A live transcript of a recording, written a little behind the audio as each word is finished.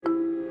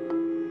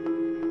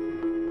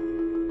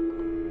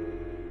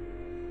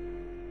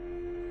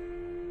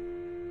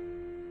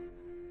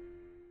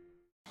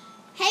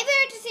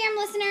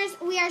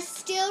are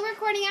still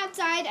recording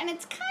outside, and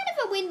it's kind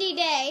of a windy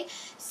day,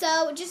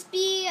 so just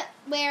be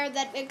aware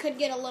that it could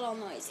get a little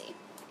noisy.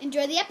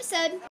 Enjoy the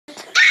episode.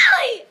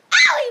 Allie!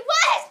 Allie,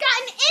 what has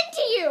gotten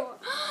into you?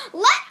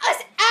 Let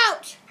us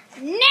out!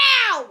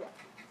 Now!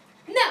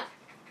 No.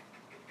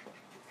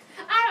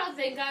 I don't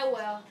think I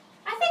will.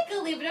 I think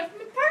I'll leave it up to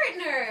my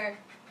partner.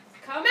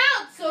 Come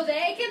out so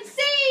they can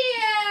see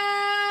you!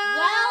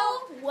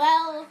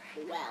 Well.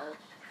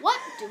 What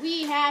do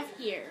we have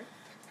here?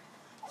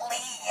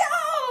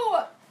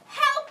 Leo!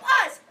 Help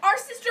us! Our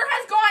sister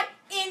has gone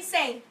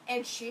insane.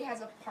 And she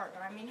has a partner.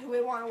 Who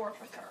would want to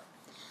work with her?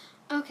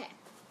 Okay.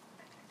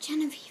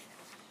 Genevieve,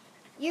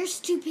 your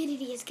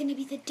stupidity is going to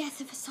be the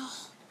death of us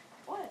all.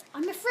 What?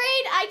 I'm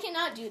afraid I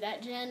cannot do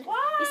that, Jen.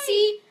 Why? You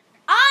see,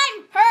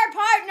 I'm her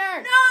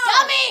partner. No!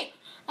 Dummy!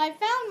 I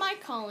found my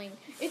calling.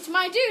 It's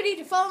my duty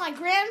to follow my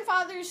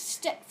grandfather's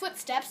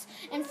footsteps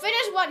and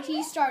finish what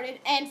he started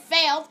and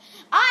failed.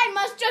 I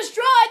must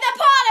destroy the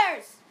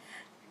Potters!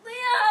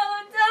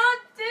 Leo,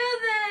 don't do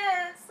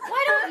this!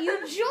 Why don't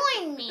you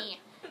join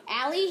me?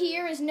 Allie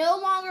here is no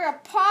longer a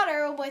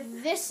Potter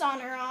with this on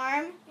her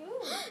arm.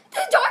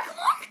 The Dark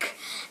Lord!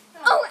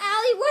 Oh,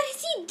 Allie, what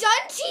has he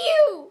done to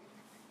you?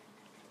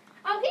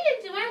 Oh, he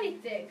didn't do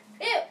anything.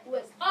 It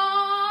was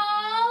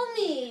all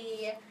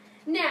me.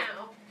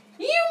 Now,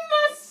 you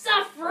must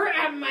suffer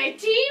at my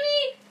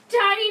teeny,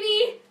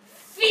 tiny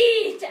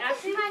feet.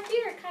 Actually, my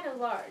feet are kind of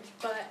large,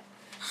 but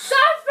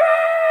suffer!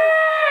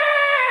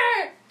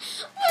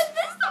 Was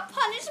this the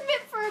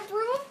punishment for a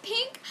brew of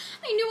pink?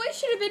 I knew I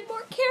should have been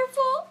more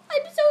careful.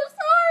 I'm so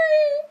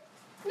sorry.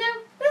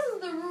 Now, this is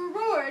the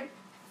reward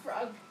for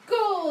a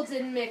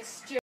golden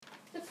mixture.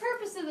 The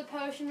purpose of the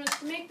potion was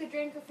to make the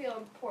drinker feel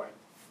important,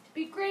 to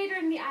be greater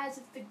in the eyes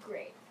of the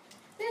great.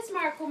 This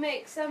mark will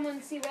make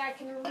someone see what I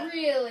can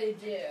really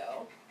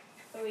do.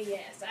 Oh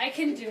yes, I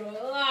can do a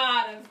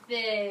lot of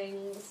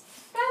things.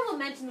 But I won't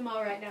mention them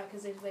all right now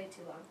because there's way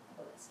too long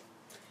of a list.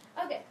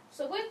 Okay,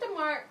 so with the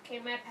mark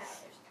came my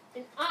powers.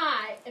 And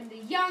I am the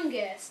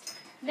youngest,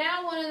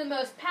 now one of the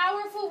most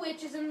powerful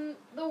witches in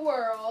the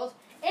world,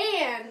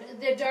 and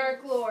the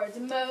Dark Lord's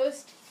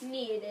most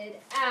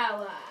needed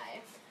ally.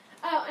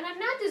 Oh, and I'm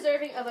not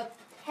deserving of a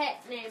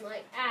pet name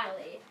like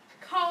Allie.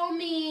 Call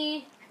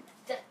me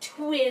the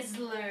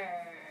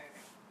Twizzler.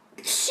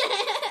 If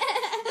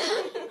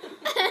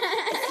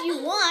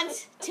you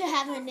want to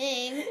have a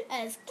name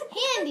as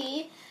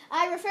Candy,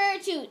 I refer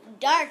to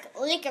dark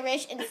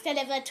licorice instead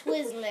of a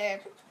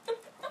Twizzler.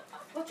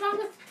 What's wrong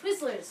with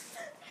Twizzlers?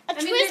 A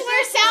Twizzler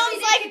Twizzler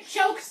sounds like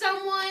choke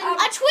someone.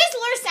 a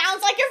Twizzler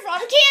sounds like you're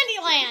from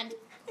Candyland.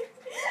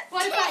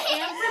 What if I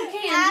am from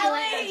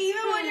Candyland? Allie,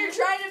 even when you're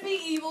trying to be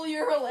evil,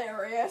 you're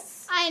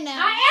hilarious. I know.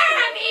 I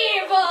am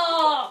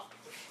evil!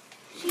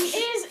 She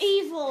is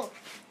evil.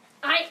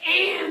 I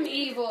am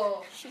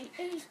evil. She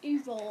is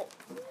evil.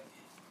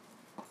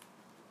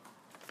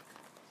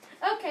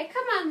 Okay,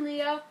 come on,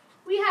 Leo.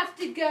 We have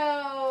to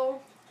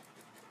go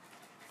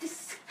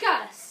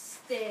discuss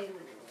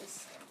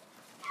things.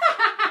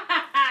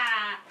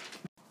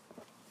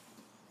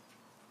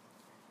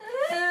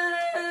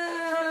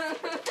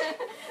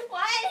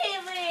 Why did he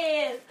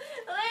leave?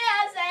 Leo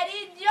said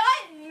he'd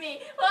join me.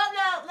 Well,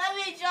 no, let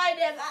me join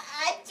him.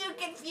 I'm too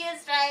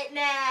confused right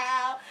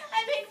now.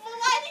 Why did he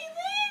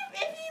leave?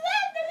 If he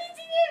left, that means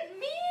he didn't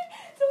mean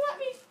to let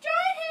me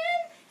join him.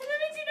 And that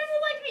means he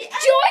doesn't like me.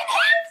 Join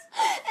him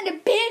and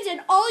abandon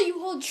all you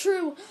hold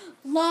true.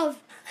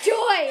 Love,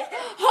 joy,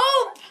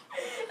 hope.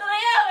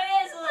 Leo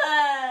is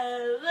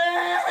love.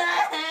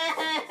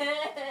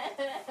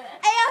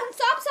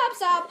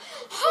 Stop.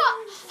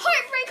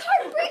 Heartbreak.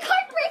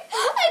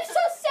 I'm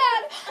so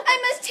sad. I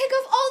must take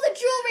off all the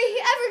jewelry he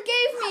ever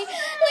gave me.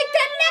 Like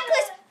that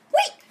necklace.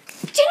 Wait,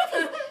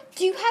 Genevieve,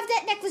 do you have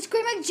that necklace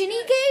Grandma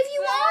Ginny gave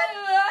you on?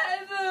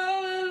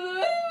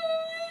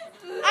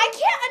 I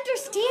can't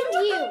understand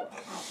you.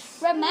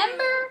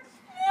 Remember,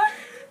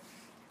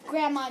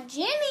 Grandma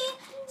Ginny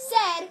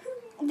said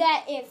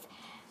that if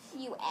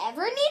you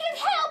ever needed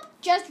help,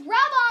 just rub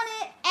on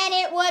it and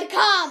it would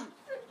come.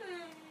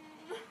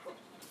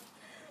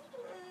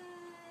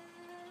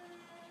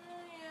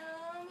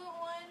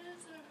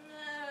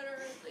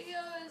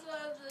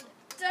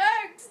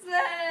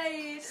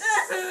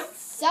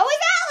 So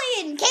is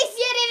Allie, in case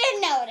you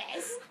didn't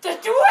notice. The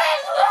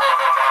Twizzler!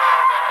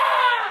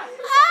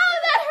 Oh,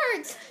 that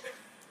hurts.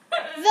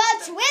 The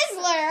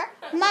Twizzler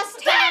must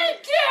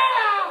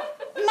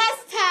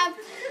have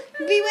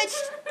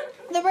bewitched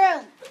the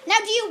room. Now,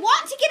 do you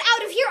want to get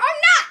out of here or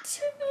not?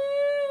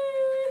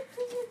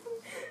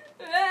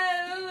 The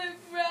only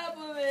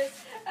problem is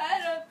I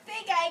don't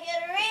think I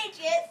can reach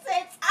it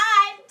since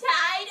I'm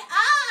tied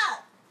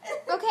up.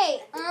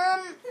 Okay,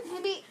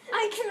 maybe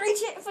I can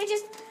reach it if I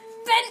just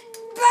bend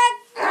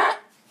back.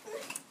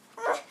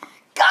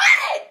 Got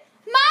it!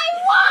 My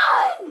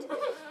wand!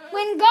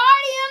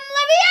 Wingardium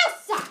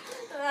Leviosa!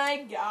 I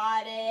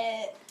got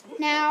it.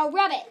 Now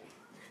rub it.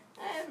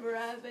 I'm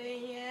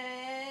rubbing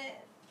it.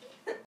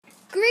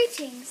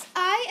 Greetings,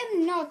 I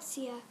am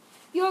Nausea.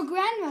 Your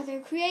grandmother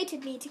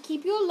created me to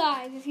keep you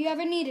alive if you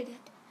ever needed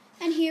it.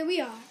 And here we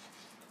are.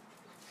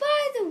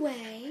 By the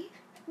way,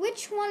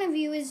 which one of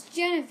you is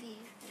Genevieve?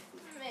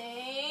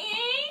 Me?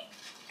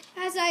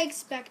 As I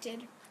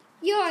expected,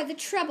 you're the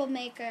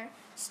troublemaker.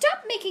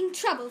 Stop making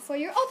trouble for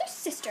your older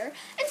sister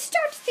and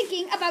start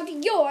thinking about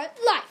your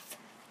life.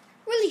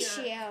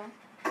 Religio.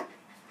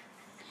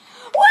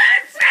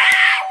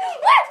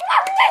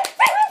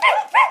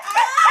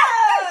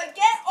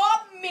 Get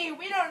off me!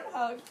 We don't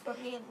hug,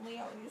 but me and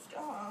Leo used to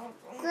hug.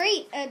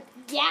 Great.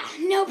 Yeah,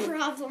 no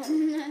problem.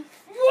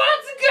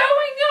 What's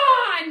going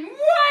on?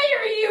 Why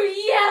are you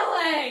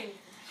yelling?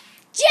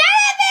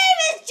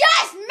 Genevieve is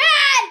just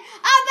mad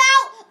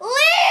about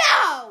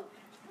Leo!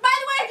 By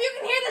the way, if you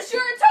can hear this,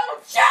 you're a total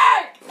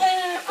jerk!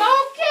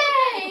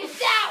 Okay,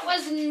 that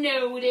was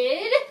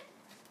noted.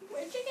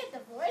 Where'd you get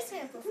the voice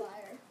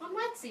amplifier? On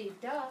Etsy,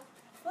 duh.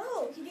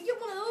 Oh, can you get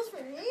one of those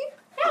for me?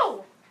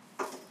 No.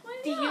 Why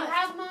Do you not?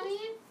 have money?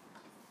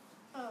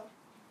 Oh.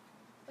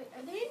 Wait,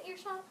 are they in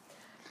earshot?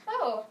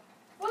 Oh,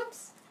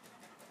 whoops.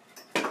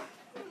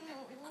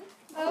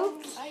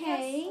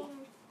 Okay.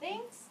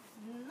 Thanks.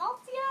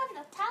 Nausea,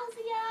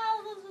 Natalia, I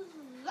don't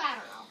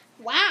know.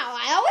 Wow,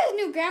 I always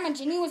knew Grandma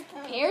Ginny was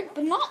prepared,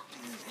 but not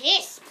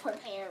this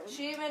prepared.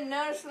 She even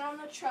noticed that I'm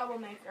the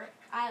troublemaker.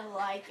 I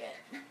like it.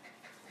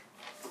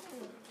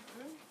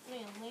 Me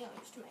and Leo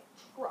used to make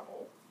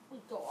trouble.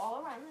 We'd go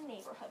all around the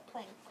neighborhood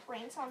playing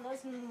pranks on those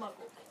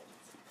muggle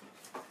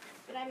kids.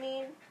 But I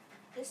mean,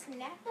 this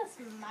necklace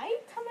might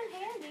come in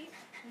handy.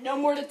 No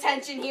more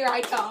detention, here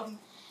I come.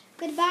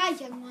 Goodbye,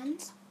 young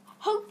ones.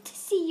 Hope to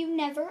see you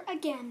never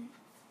again.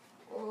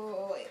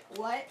 Oh, wait,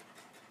 what?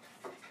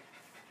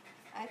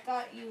 I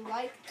thought you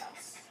liked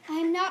us. I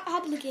am not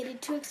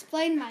obligated to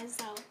explain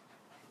myself.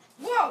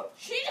 Whoa,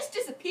 she just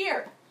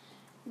disappeared.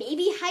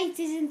 Maybe height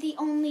isn't the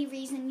only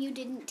reason you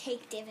didn't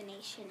take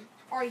divination.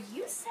 Are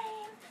you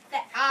saying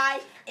that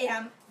I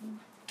am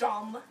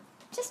dumb?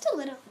 Just a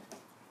little.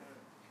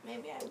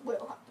 Maybe I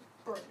will have to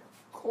burn your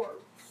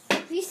corpse.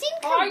 You seem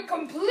I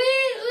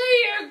completely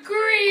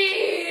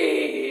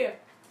agree.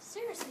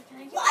 Seriously, can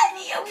I get Why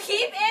do you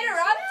keep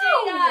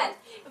interrupting us?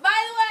 By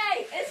the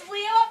way, is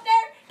Leo up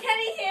there? Can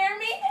he hear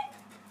me?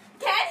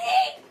 Can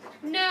he?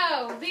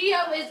 No,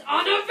 Leo is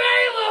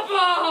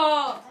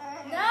unavailable.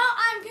 No,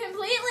 I'm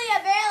completely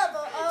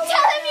available. Oh,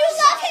 Tell him you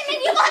love him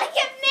and you want to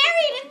get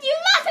married and you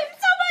love him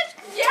so much.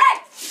 Yes!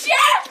 Shut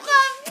up!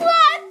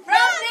 What?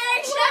 Rosemary,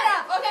 shut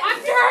up! Okay.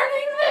 I'm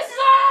turning this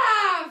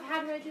off.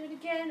 How do I do it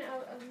again?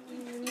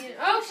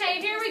 Okay,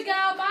 here we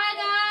go. Bye,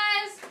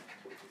 guys.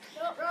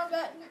 Nope, wrong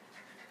button.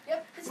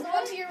 Yep, it's the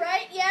one to your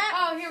right. Yeah.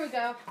 Oh, here we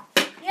go.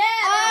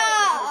 Yeah.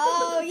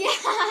 Oh, yeah,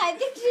 I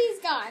think she's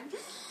gone.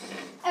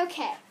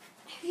 Okay.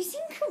 Have you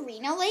seen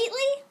Karina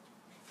lately?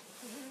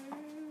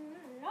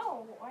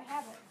 No, I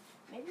haven't.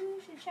 Maybe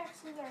we should check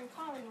Slytherin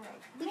common room.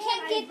 We Man,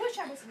 can't I get- wish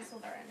I was in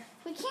Slytherin.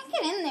 We can't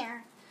get in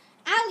there.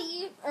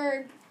 Allie,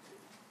 or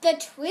the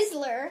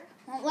Twizzler,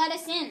 won't let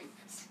us in.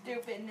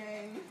 Stupid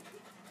name.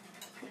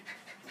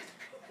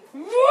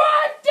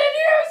 What did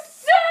you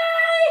say?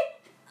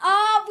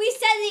 We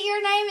said that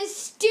your name is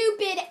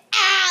Stupid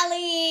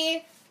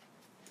Allie.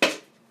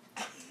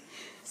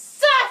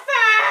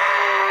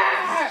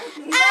 Suffer!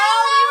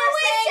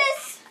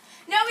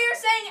 No, we were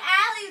saying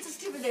Allie is a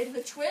stupid name. The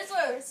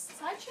Twizzler is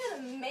such an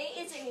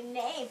amazing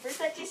name for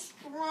such a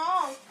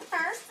strong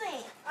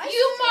person.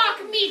 You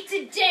mock me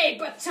today,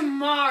 but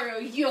tomorrow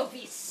you'll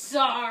be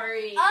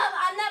sorry.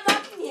 I'm not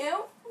mocking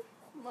you.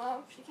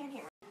 Well, she can't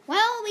hear me.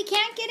 Well, we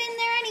can't get in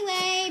there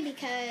anyway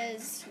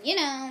because, you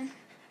know.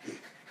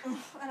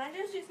 And I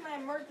just used my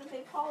emergency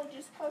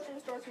polyjuice potion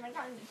stores when I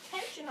got in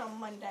detention on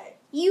Monday.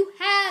 You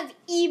have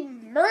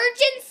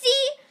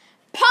emergency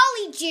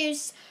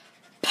polyjuice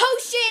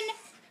potion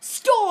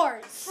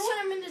stores. For when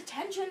I'm in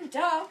detention,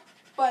 duh.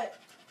 But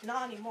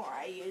not anymore.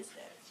 I used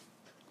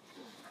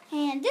it.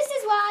 And this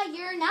is why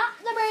you're not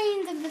the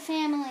brains of the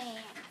family.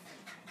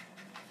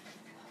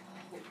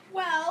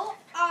 Well,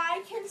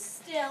 I can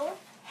still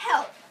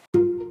help.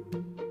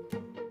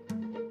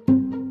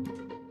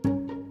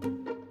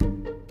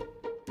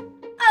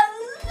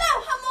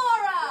 Aloha,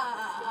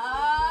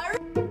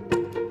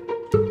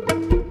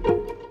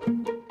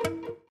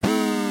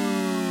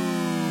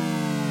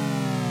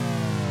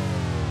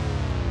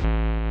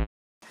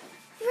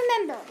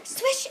 Remember,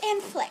 swish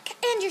and flick.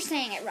 And you're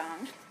saying it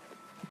wrong.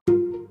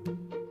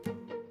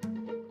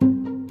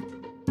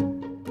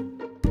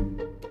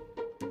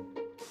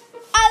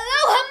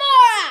 Aloha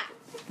Mora!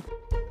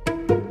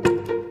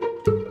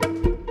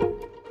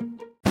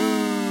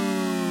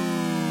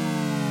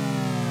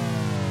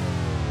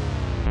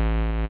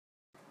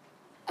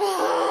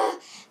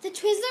 The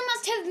Twizzler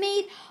must have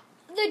made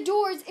the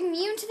doors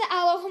immune to the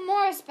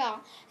Alohomora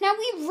spell. Now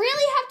we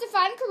really have to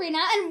find Karina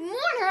and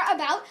warn her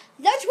about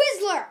the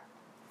Twizzler.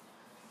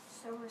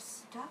 So we're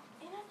stuck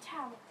in a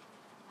tower,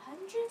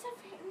 hundreds of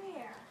feet in the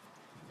air.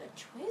 The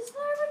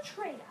Twizzler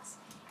betrayed us.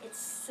 It's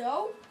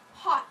so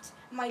hot,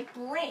 my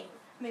brain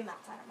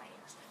melts out of my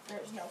ears.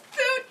 There's no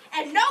food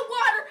and no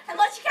water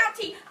unless you count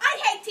tea. I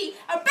hate tea,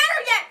 and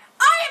better yet,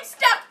 I am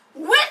stuck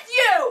with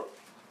you.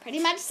 Pretty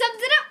much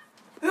sums it up.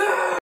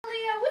 Leo,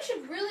 we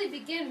should really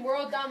begin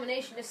world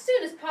domination as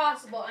soon as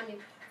possible. I mean,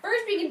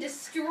 first we can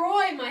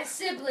destroy my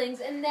siblings,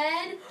 and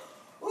then,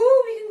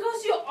 ooh, we can go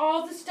steal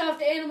all the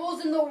stuffed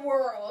animals in the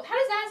world. How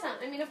does that sound?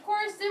 I mean, of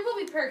course, there will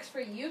be perks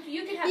for you.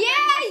 You can have 30%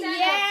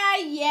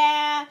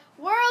 Yeah.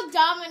 World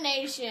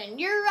domination.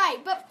 You're right.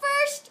 But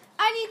first,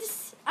 I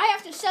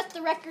have to set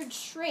the record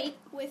straight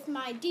with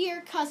my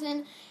dear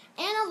cousin,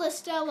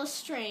 Annalista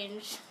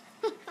Lestrange.